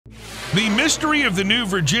The mystery of the new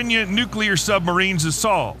Virginia nuclear submarines is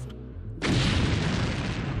solved.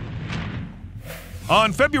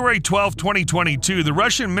 On February 12, 2022, the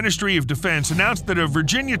Russian Ministry of Defense announced that a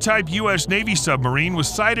Virginia-type U.S. Navy submarine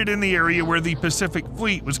was sighted in the area where the Pacific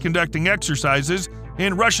Fleet was conducting exercises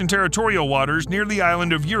in Russian territorial waters near the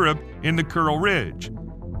island of Urup in the Kuril Ridge.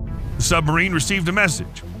 The submarine received a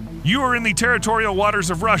message: "You are in the territorial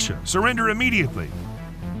waters of Russia. Surrender immediately."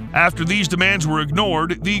 After these demands were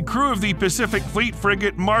ignored, the crew of the Pacific Fleet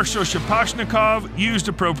frigate Marshal Shaposhnikov used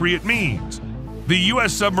appropriate means. The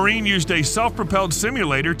U.S. submarine used a self-propelled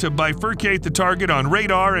simulator to bifurcate the target on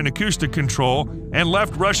radar and acoustic control and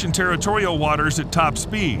left Russian territorial waters at top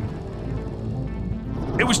speed.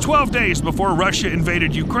 It was 12 days before Russia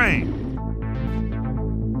invaded Ukraine.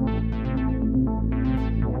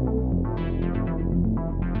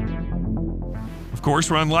 Of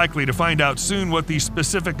course, we're unlikely to find out soon what the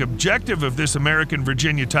specific objective of this American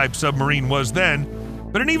Virginia-type submarine was then,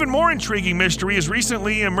 but an even more intriguing mystery has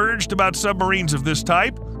recently emerged about submarines of this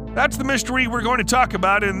type. That's the mystery we're going to talk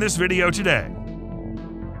about in this video today.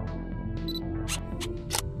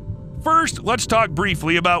 First, let's talk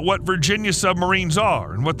briefly about what Virginia submarines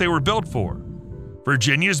are and what they were built for.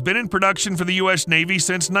 Virginia's been in production for the U.S. Navy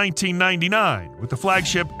since 1999, with the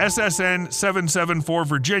flagship SSN 774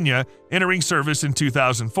 Virginia entering service in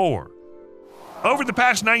 2004. Over the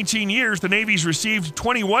past 19 years, the Navy's received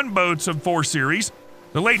 21 boats of 4 series.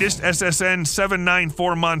 The latest, SSN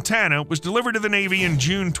 794 Montana, was delivered to the Navy in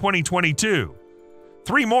June 2022.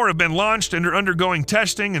 3 more have been launched and are undergoing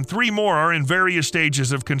testing, and 3 more are in various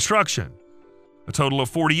stages of construction. A total of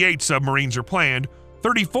 48 submarines are planned,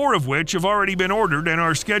 34 of which have already been ordered and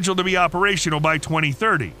are scheduled to be operational by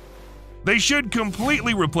 2030. They should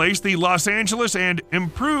completely replace the Los Angeles and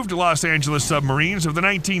improved Los Angeles submarines of the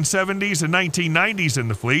 1970s and 1990s in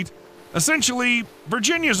the fleet. Essentially,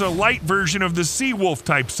 Virginia's a light version of the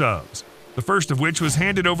Seawolf-type subs, the first of which was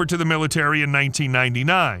handed over to the military in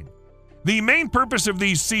 1999. The main purpose of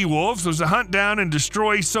these Seawolves was to hunt down and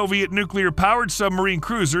destroy Soviet nuclear-powered submarine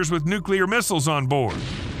cruisers with nuclear missiles on board.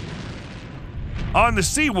 On the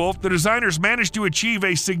Seawolf, the designers managed to achieve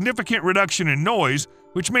a significant reduction in noise,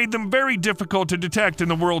 which made them very difficult to detect in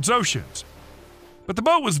the world's oceans. But the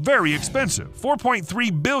boat was very expensive,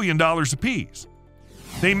 $4.3 billion apiece.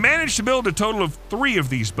 They managed to build a total of 3 of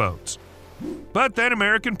these boats. But then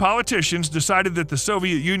American politicians decided that the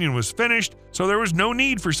Soviet Union was finished, so there was no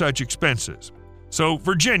need for such expenses. So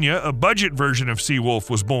Virginia, a budget version of Seawolf,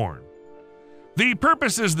 was born. The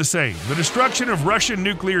purpose is the same: the destruction of Russian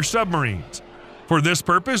nuclear submarines. For this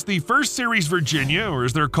purpose, the first series Virginia, or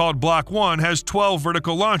as they're called Block 1, has 12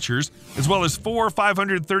 vertical launchers, as well as 4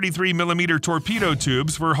 533mm torpedo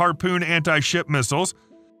tubes for Harpoon anti-ship missiles,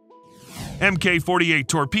 Mk-48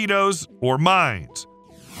 torpedoes, or mines.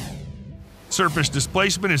 Surface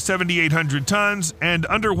displacement is 7,800 tons, and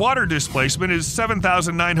underwater displacement is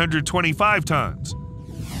 7,925 tons.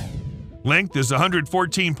 Length is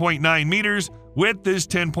 114.9 meters, width is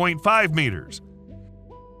 10.5 meters.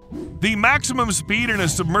 The maximum speed in a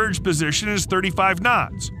submerged position is 35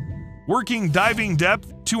 knots. Working diving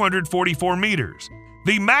depth, 244 meters.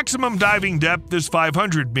 The maximum diving depth is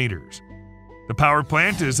 500 meters. The power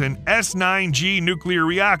plant is an S9G nuclear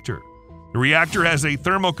reactor. The reactor has a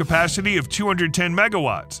thermal capacity of 210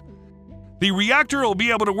 megawatts. The reactor will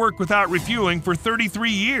be able to work without refueling for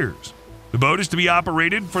 33 years. The boat is to be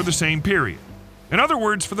operated for the same period. In other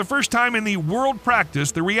words, for the first time in the world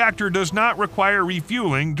practice, the reactor does not require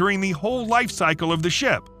refueling during the whole life cycle of the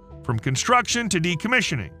ship, from construction to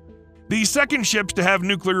decommissioning. The second ships to have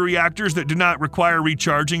nuclear reactors that did not require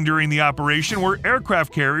recharging during the operation were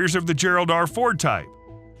aircraft carriers of the Gerald R. Ford type.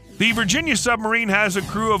 The Virginia submarine has a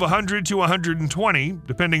crew of 100 to 120,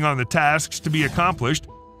 depending on the tasks to be accomplished.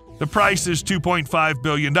 The price is $2.5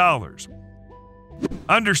 billion.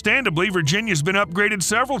 Understandably, Virginia's been upgraded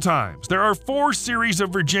several times. There are 4 series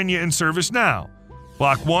of Virginia in service now.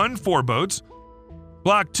 Block 1, 4 boats.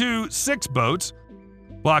 Block 2, 6 boats.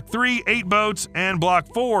 Block 3, 8 boats. And Block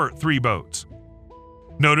 4, 3 boats.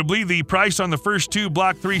 Notably, the price on the first 2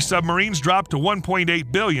 Block 3 submarines dropped to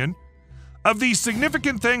 $1.8 billion. Of the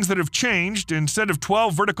significant things that have changed, instead of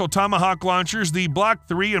 12 vertical Tomahawk launchers, the Block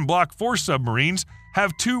 3 and Block 4 submarines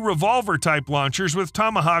have 2 revolver-type launchers with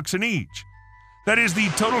Tomahawks in each. That is, the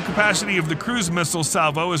total capacity of the cruise missile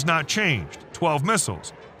salvo has not changed, 12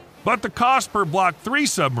 missiles. But the cost per Block 3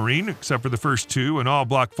 submarine, except for the first 2 and all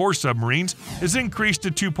Block 4 submarines, is increased to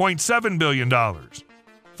 $2.7 billion.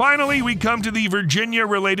 Finally, we come to the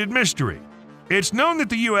Virginia-related mystery. It's known that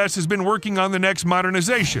the U.S. has been working on the next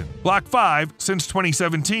modernization, Block 5, since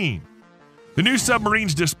 2017. The new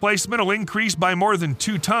submarine's displacement will increase by more than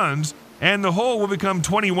 2 tons, and the hull will become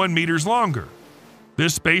 21 meters longer.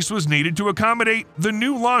 This space was needed to accommodate the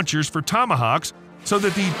new launchers for Tomahawks so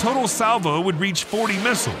that the total salvo would reach 40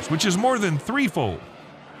 missiles, which is more than threefold.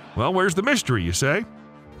 Well, where's the mystery, you say?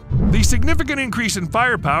 The significant increase in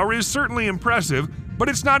firepower is certainly impressive, but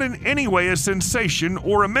it's not in any way a sensation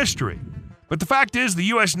or a mystery. But the fact is, the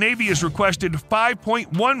U.S. Navy has requested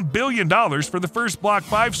 $5.1 billion for the first Block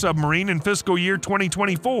 5 submarine in fiscal year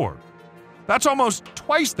 2024. That's almost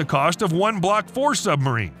twice the cost of one Block 4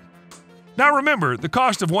 submarine. Now remember, the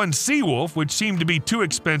cost of one Seawolf, which seemed to be too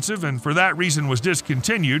expensive and for that reason was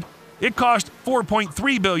discontinued, it cost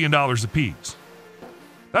 $4.3 billion apiece.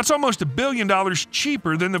 That's almost $1 billion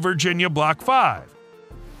cheaper than the Virginia Block 5.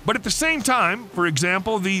 But at the same time, for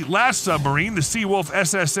example, the last submarine, the Seawolf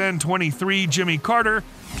SSN-23 Jimmy Carter,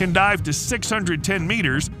 can dive to 610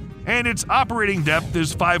 meters, and its operating depth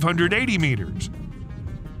is 580 meters.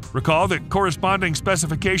 Recall that corresponding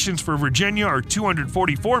specifications for Virginia are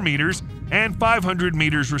 244 meters and 500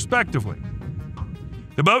 meters respectively.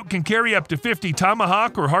 The boat can carry up to 50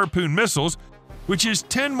 Tomahawk or Harpoon missiles, which is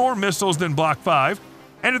 10 more missiles than Block 5,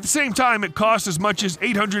 and at the same time it costs as much as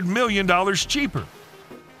 $800 million cheaper.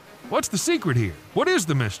 What's the secret here? What is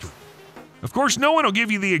the mystery? Of course, no one will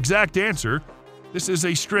give you the exact answer. This is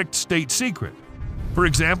a strict state secret. For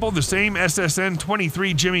example, the same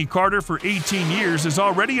SSN-23 Jimmy Carter for 18 years is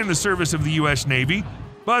already in the service of the U.S. Navy,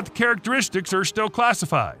 but the characteristics are still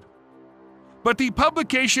classified. But the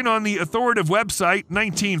publication on the authoritative website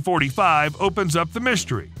 1945 opens up the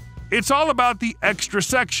mystery. It's all about the extra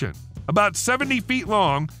section, about 70 feet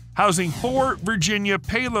long, housing 4 Virginia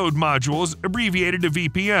payload modules abbreviated to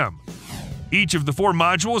VPM. Each of the 4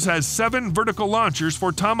 modules has 7 vertical launchers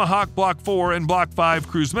for Tomahawk Block 4 and Block 5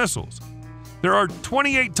 cruise missiles. There are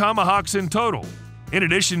 28 Tomahawks in total. In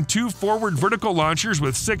addition, 2 forward vertical launchers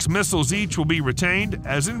with 6 missiles each will be retained,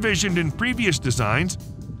 as envisioned in previous designs.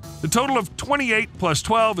 The total of 28 plus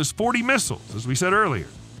 12 is 40 missiles, as we said earlier.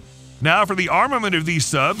 Now for the armament of these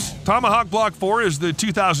subs, Tomahawk Block 4 is the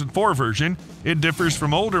 2004 version. It differs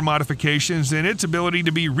from older modifications in its ability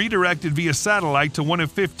to be redirected via satellite to one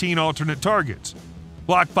of 15 alternate targets.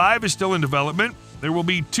 Block 5 is still in development. There will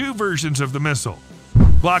be 2 versions of the missile.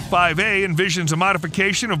 Block 5A envisions a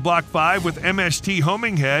modification of Block 5 with MST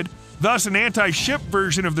homing head, thus an anti-ship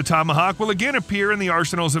version of the Tomahawk will again appear in the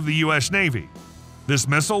arsenals of the U.S. Navy. This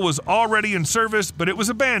missile was already in service, but it was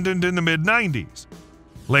abandoned in the mid-90s.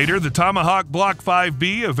 Later, the Tomahawk Block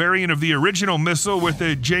 5B, a variant of the original missile with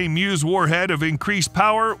a J-Muse warhead of increased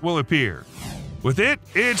power, will appear. With it,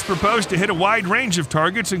 it's proposed to hit a wide range of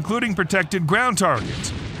targets, including protected ground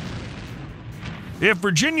targets. If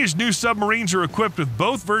Virginia's new submarines are equipped with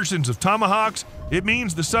both versions of Tomahawks, it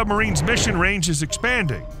means the submarine's mission range is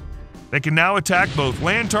expanding. They can now attack both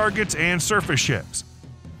land targets and surface ships.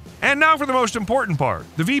 And now for the most important part.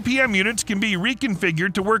 The VPM units can be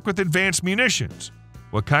reconfigured to work with advanced munitions.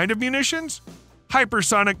 What kind of munitions?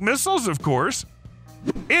 Hypersonic missiles, of course.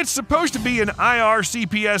 It's supposed to be an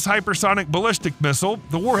IRCPS hypersonic ballistic missile,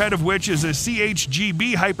 the warhead of which is a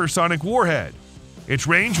CHGB hypersonic warhead. Its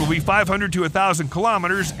range will be 500 to 1,000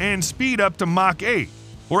 kilometers and speed up to Mach 8,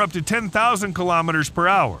 or up to 10,000 kilometers per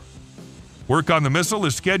hour. Work on the missile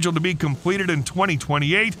is scheduled to be completed in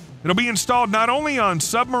 2028. It'll be installed not only on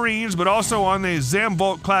submarines, but also on the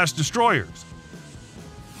Zambult-class destroyers.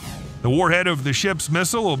 The warhead of the ship's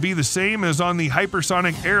missile will be the same as on the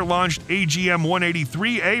hypersonic air-launched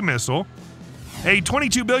AGM-183A missile. A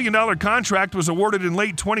 $22 billion contract was awarded in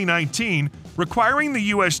late 2019, requiring the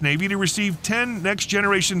U.S. Navy to receive 10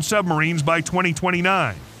 next-generation submarines by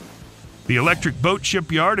 2029. The Electric Boat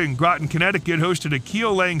Shipyard in Groton, Connecticut hosted a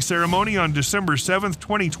keel-laying ceremony on December 7,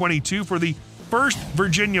 2022 for the first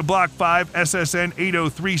Virginia Block 5 SSN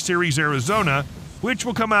 803 Series Arizona, which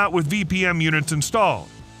will come out with VPM units installed.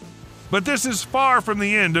 But this is far from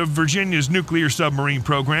the end of Virginia's nuclear submarine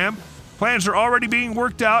program. Plans are already being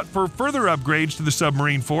worked out for further upgrades to the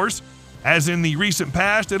submarine force. As in the recent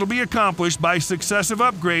past, it'll be accomplished by successive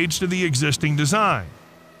upgrades to the existing design.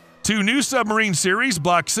 2 new submarine series,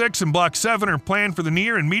 Block 6 and Block 7, are planned for the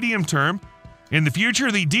near and medium term. In the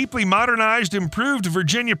future, the deeply modernized, improved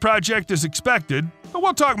Virginia project is expected, but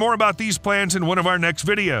we'll talk more about these plans in one of our next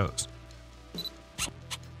videos.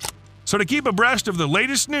 So to keep abreast of the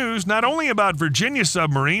latest news, not only about Virginia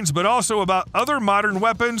submarines, but also about other modern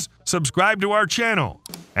weapons, subscribe to our channel.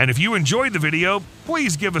 And if you enjoyed the video,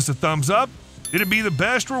 please give us a thumbs up. It'd be the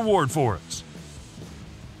best reward for us.